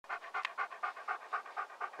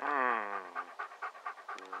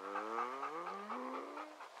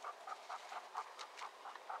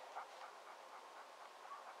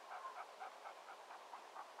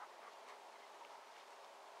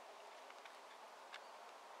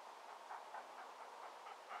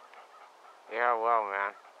Yeah, well,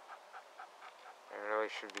 man. They really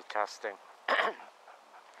should be testing.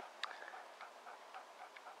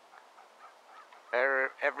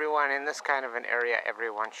 Everyone in this kind of an area,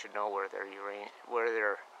 everyone should know where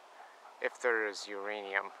if there is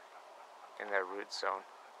uranium in their root zone.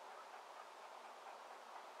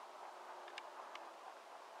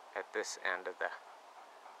 At this end of the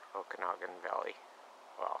Okanagan Valley.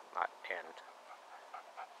 Well, not end.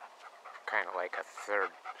 Kind of like a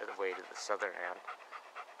third of the way to the southern end.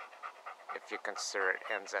 If you consider it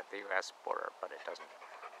ends at the U.S. border, but it doesn't.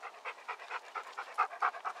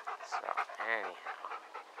 So, anyhow.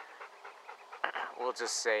 We'll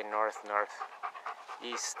just say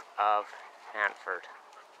northeast of Hanford.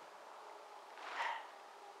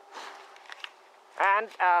 And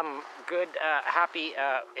good, happy,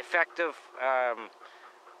 effective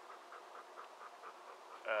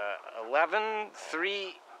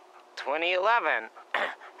 11/3/2011.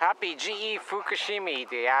 Happy U.N.Fukushima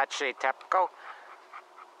Mandate-Lotto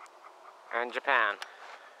and Japan.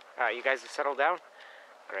 You guys have settled down?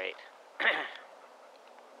 Great.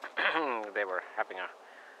 They were having a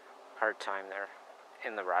hard time there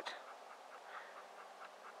in the rut.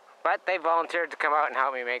 But they volunteered to come out and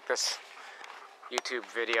help me make this YouTube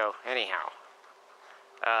video anyhow.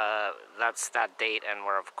 That's that date, and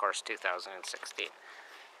we're of course 2016.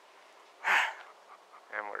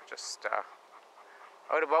 And we're just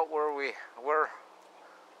out about where we were,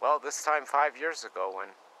 well, this time 5 years ago, when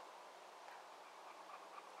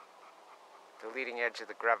the leading edge of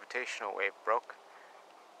the gravitational wave broke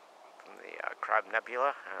from the Crab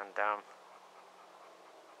Nebula, and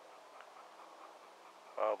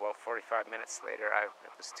well, about 45 minutes later,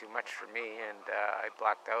 it was too much for me, and I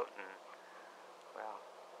blacked out, and, well,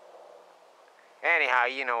 anyhow,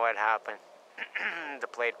 you know what happened. The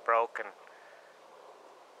plate broke, and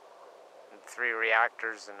 3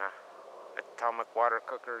 reactors, and atomic water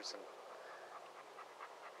cookers,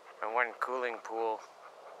 and 1 cooling pool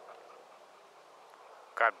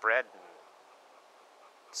got bred and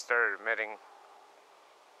started emitting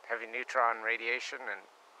heavy neutron radiation, and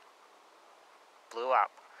blew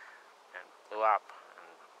up, and blew up,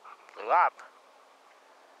 and blew up,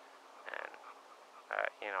 and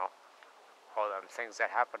you know, all them things that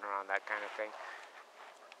happen around that kind of thing.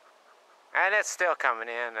 And it's still coming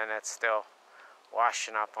in, and it's still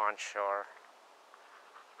washing up on shore.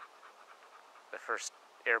 The first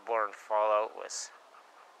airborne fallout was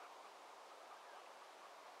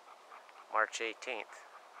March 18th,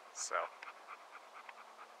 so,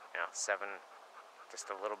 you know, just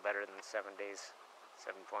a little better than 7 days,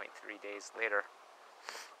 7.3 days later.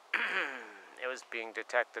 It was being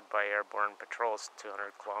detected by airborne patrols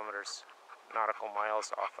 200 kilometers, nautical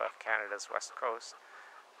miles off of Canada's west coast,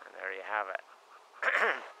 and there you have it.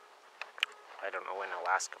 I don't know when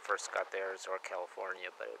Alaska first got theirs, or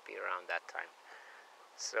California, but it would be around that time.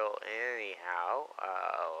 So anyhow,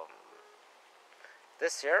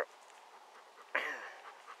 this year,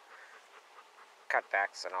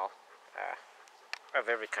 cutbacks and all, of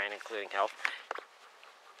every kind, including health.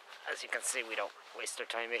 As you can see, we don't waste our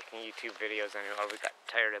time making YouTube videos anymore. We got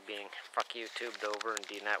tired of being fuck YouTubed over and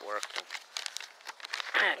denetworked and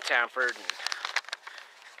tampered. And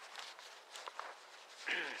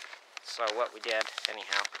so what we did,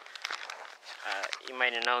 anyhow, you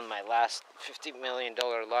might have known my last $50 million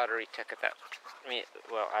lottery ticket that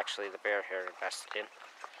well, actually the bear here invested in.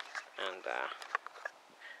 And, oh,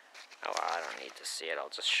 well, I don't need to see it. I'll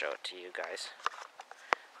just show it to you guys.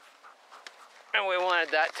 And we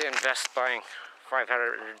wanted that to invest buying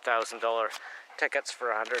 $500,000 tickets for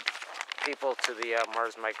 100 people to the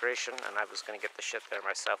Mars migration, and I was going to get the shit there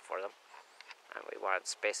myself for them. And we wanted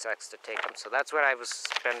SpaceX to take them. So that's what I was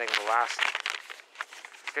spending the last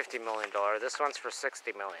 $50 million. This one's for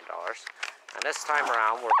 $60 million. And this time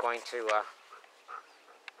around, we're going to...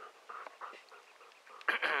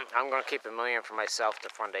 I'm going to keep $1 million for myself to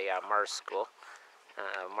fund a Mars school,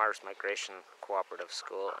 Mars Migration Cooperative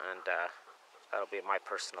School, and that'll be my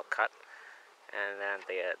personal cut. And then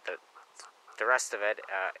the rest of it,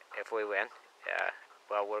 if we win,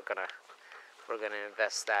 well, we're gonna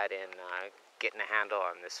invest that in getting a handle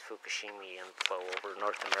on this Fukushima inflow over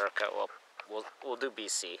North America. Well, we'll do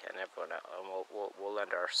BC, and everyone, we'll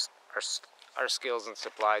lend our skills and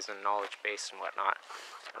supplies and knowledge base and whatnot,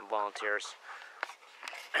 and volunteers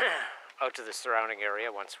out to the surrounding area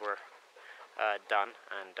once we're done,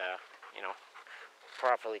 and you know,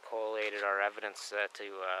 properly collated our evidence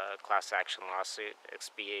to class action lawsuit,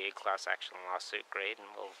 XBA class action lawsuit grade, and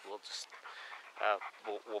we'll just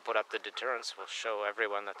we'll put up the deterrence. We'll show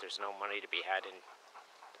everyone that there's no money to be had in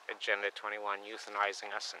Agenda 21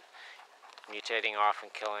 euthanizing us and mutating off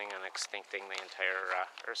and killing and extincting the entire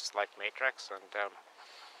Earth's life matrix, and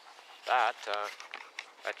that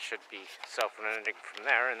should be self-ending from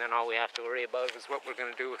there. And then all we have to worry about is what we're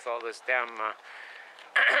going to do with all this damn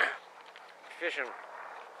fission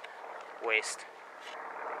waste,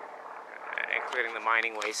 including the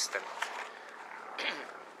mining waste and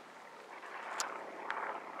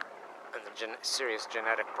the serious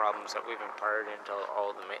genetic problems that we've imparted into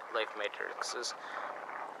all the life matrices.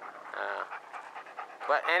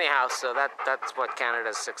 But anyhow, so that's what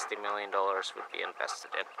Canada's $60 million would be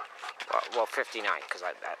invested in. Well, 59, because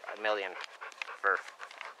 $1 million for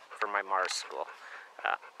my Mars school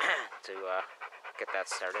to get that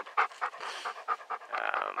started.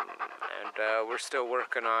 And we're still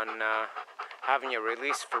working on having a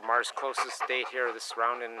release for Mars closest date here this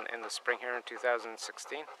round in the spring here in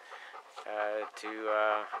 2016 to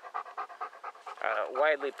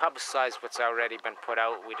widely publicize what's already been put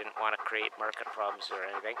out. We didn't want to create market problems or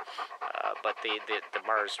anything, but the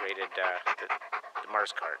Mars rated the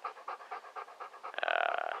Mars card,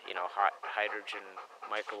 hot hydrogen,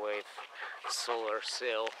 microwave, solar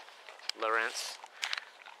cell, Lorentz,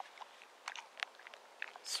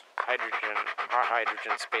 hot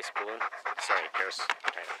hydrogen space balloon. Sorry, there's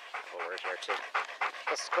kind of a word here too.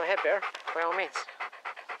 Let's go ahead, Bear, by all means.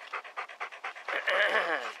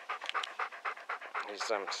 He's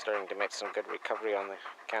starting to make some good recovery on the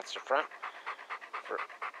cancer front.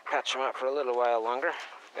 Patch him up for a little while longer.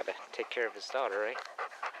 Got to take care of his daughter, eh?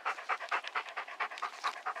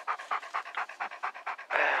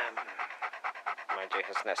 Mind you,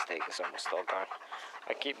 his nest egg is almost all gone.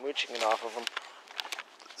 I keep mooching it off of him.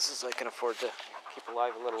 This is I can afford to keep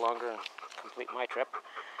alive a little longer and complete my trip.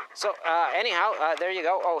 So anyhow, there you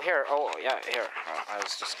go. Oh, here. Oh, yeah, here. I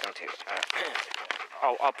was just going to.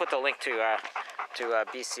 I'll put the link to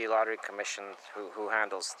BC Lottery Commission, who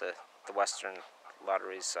handles the Western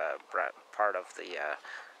lotteries, part of the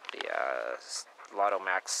Lotto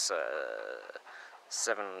Max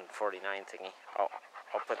 749 thingy. I'll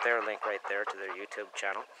put their link right there to their YouTube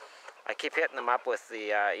channel. I keep hitting them up with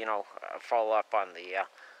the follow up on the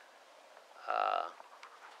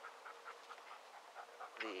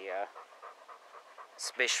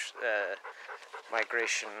space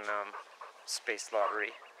migration space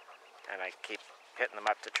lottery, and I keep hitting them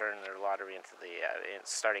up to turn their lottery into the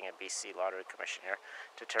starting a BC Lottery Commission here,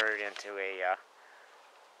 to turn it into a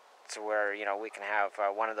to where we can have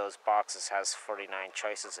one of those boxes has 49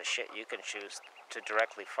 choices of shit you can choose to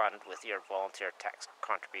directly fund with your volunteer tax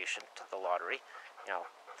contribution to the lottery. The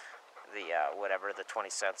whatever the 20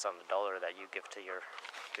 cents on the dollar that you give to your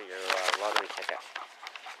lottery ticket.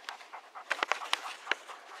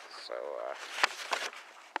 So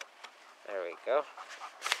there we go.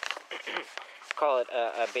 Call it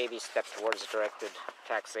a baby step towards directed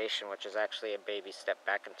taxation, which is actually a baby step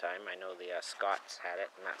back in time. I know the Scots had it,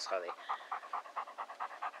 and that's how they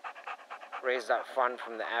raised that fund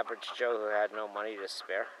from the average Joe who had no money to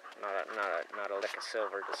spare, not a lick of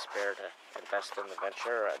silver to spare to invest in the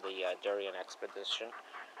venture, the Durian expedition.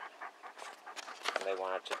 And they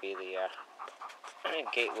wanted to be the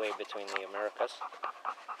gateway between the Americas.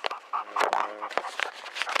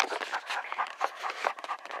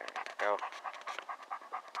 There we go.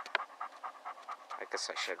 I guess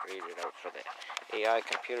I should read it out for the AI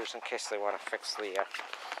computers in case they want to fix the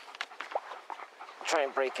try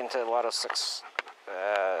and break into Lotto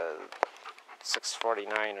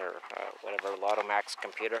 649 or whatever Lotto Max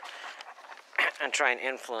computer and try and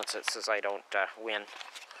influence it so I don't win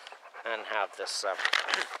and have this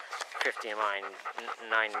 $59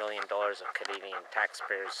 million of Canadian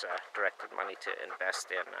taxpayers directed money to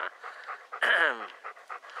invest in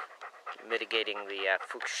mitigating the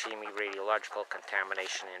Fukushima radiological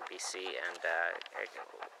contamination in BC, and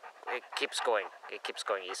it keeps going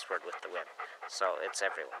eastward with the wind, so it's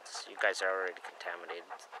everyone's. You guys are already contaminated,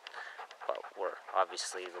 but we're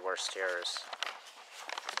obviously the worst here.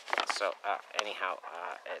 So anyhow,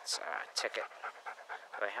 it's a ticket.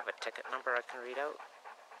 Do I have a ticket number I can read out?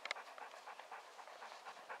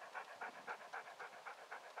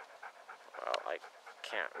 Well, I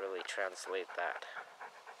can't really translate that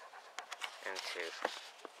into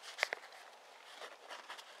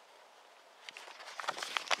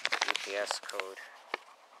UPS code.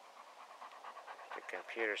 The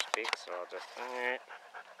computer speaks, so I'll just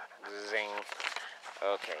zing.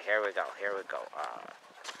 Okay, here we go.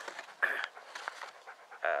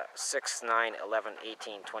 6, 9, 11,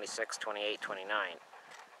 18, 26, 28, 29.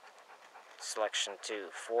 Selection 2,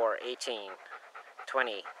 4, 18,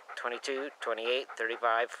 20, 22, 28,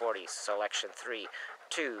 35, 40. Selection 3,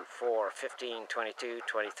 2, 4, 15, 22,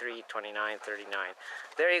 23, 29, 39.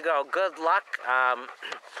 There you go. Good luck.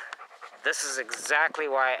 This is exactly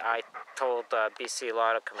why I told BC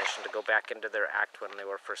Lotto Commission to go back into their act when they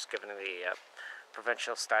were first given the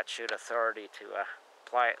provincial statute authority to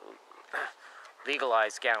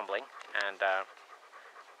legalize gambling and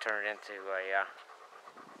turn it into a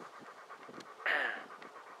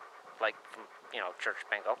like, you know, church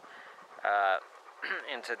bingo,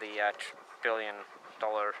 into the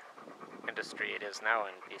billion-dollar industry it is now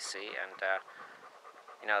in BC. And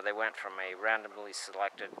you know, they went from a randomly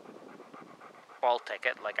selected ball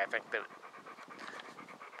ticket, like I think the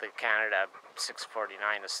Canada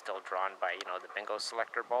 649 is still drawn by, you know, the bingo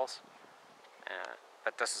selector balls.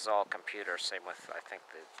 But this is all computer. Same with, I think,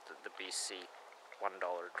 the BC $1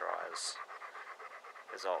 draw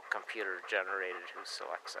is all computer generated who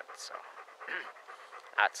selects it. So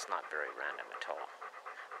that's not very random at all.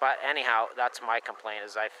 But anyhow, that's my complaint,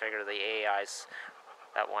 is I figure the AIs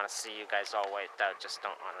that want to see you guys all wiped out just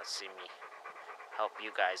don't want to see me help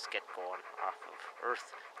you guys get going off of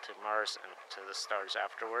Earth to Mars and to the stars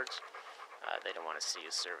afterwards. They don't want to see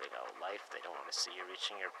you serving out life. They don't want to see you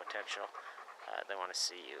reaching your potential. They want to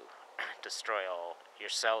see you destroy all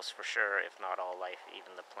yourselves for sure, if not all life,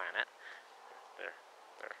 even the planet. They're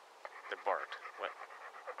bored.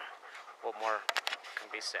 What more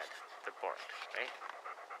can be said? They're bored, right?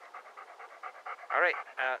 All right.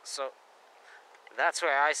 So that's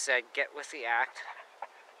why I said get with the act.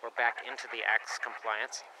 We're back into the Act's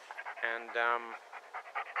compliance, and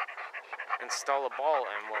install a ball,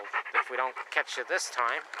 and we'll, if we don't catch you this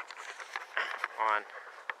time on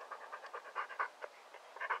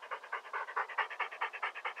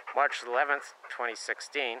March 11th,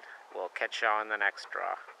 2016, we'll catch you on the next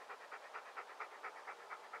draw.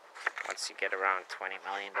 Once you get around $20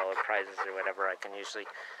 million prizes or whatever, I can usually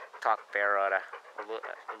talk Bear out a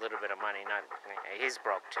little bit of money. Not, he's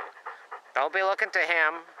broke too. Don't be looking to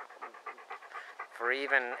him for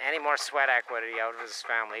even any more sweat equity out of his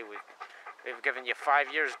family. We've given you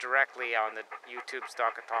 5 years directly on the YouTube's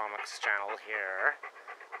Dockatomics channel here.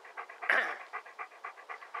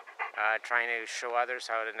 Trying to show others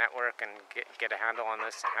how to network and get a handle on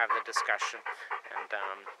this and have the discussion, and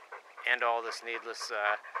end all this needless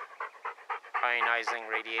ionizing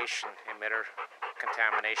radiation emitter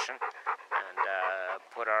contamination, and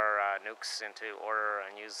put our nukes into order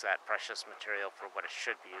and use that precious material for what it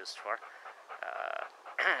should be used for.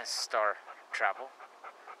 Star travel,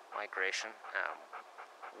 migration,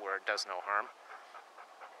 where it does no harm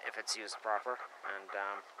if it's used proper. And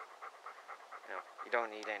you know, you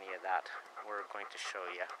don't need any of that. We're going to show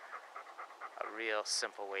you a real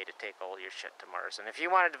simple way to take all your shit to Mars. And if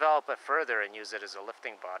you want to develop it further and use it as a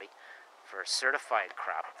lifting body for certified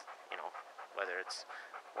crap, you know, whether it's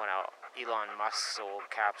one of Elon Musk's old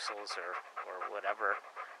capsules or whatever,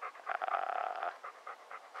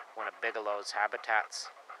 one of Bigelow's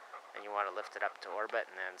habitats, and you want to lift it up to orbit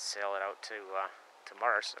and then sail it out to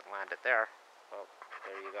Mars and land it there, well,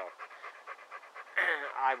 there you go.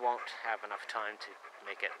 I won't have enough time to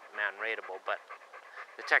make it man-rateable, but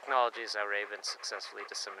the technologies are already been successfully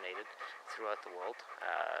disseminated throughout the world.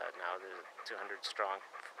 Now there's 200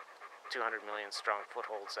 million strong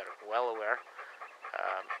footholds that are well aware.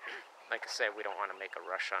 Like I say, we don't want to make a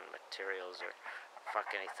rush on materials or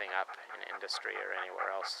fuck anything up in industry or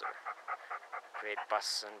anywhere else, or create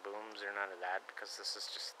busts and booms or none of that, because this is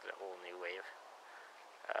just a whole new way of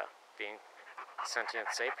being sentient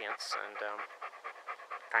sapients and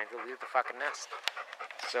trying to leave the fucking nest.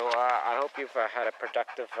 So I hope you've had a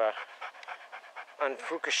productive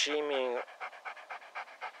Un.Fukushima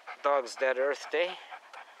Dog's Dead Earth Day.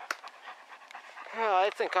 Well, I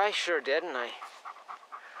think I sure did, and I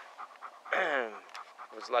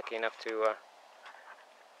was lucky enough to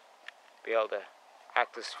be able to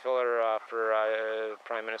act as filler for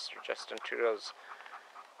Prime Minister Justin Trudeau's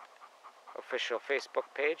official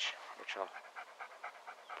Facebook page, which I'll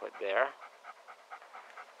put there.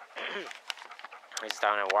 He's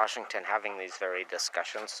down in Washington having these very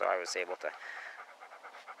discussions, so I was able to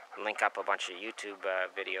link up a bunch of YouTube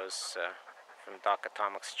videos from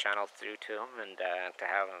Dockatomics channel through to him, and to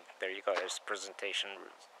have him, there you go, his presentation,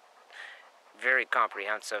 very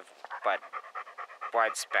comprehensive but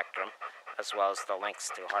wide spectrum, as well as the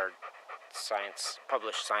links to hard science,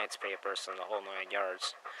 published science papers and the whole 9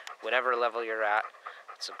 yards. Whatever level you're at,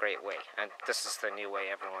 it's a great way, and this is the new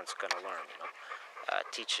way everyone's going to learn, you know.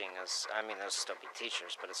 Teaching is, I mean, there'll still be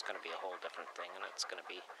teachers, but it's going to be a whole different thing, and it's going to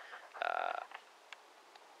be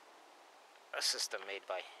a system made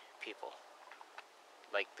by people,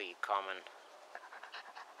 like the Common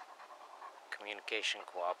Communication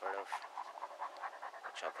Cooperative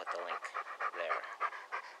which I'll put the link there.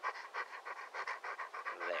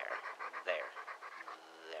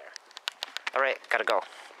 There. Alright, gotta go.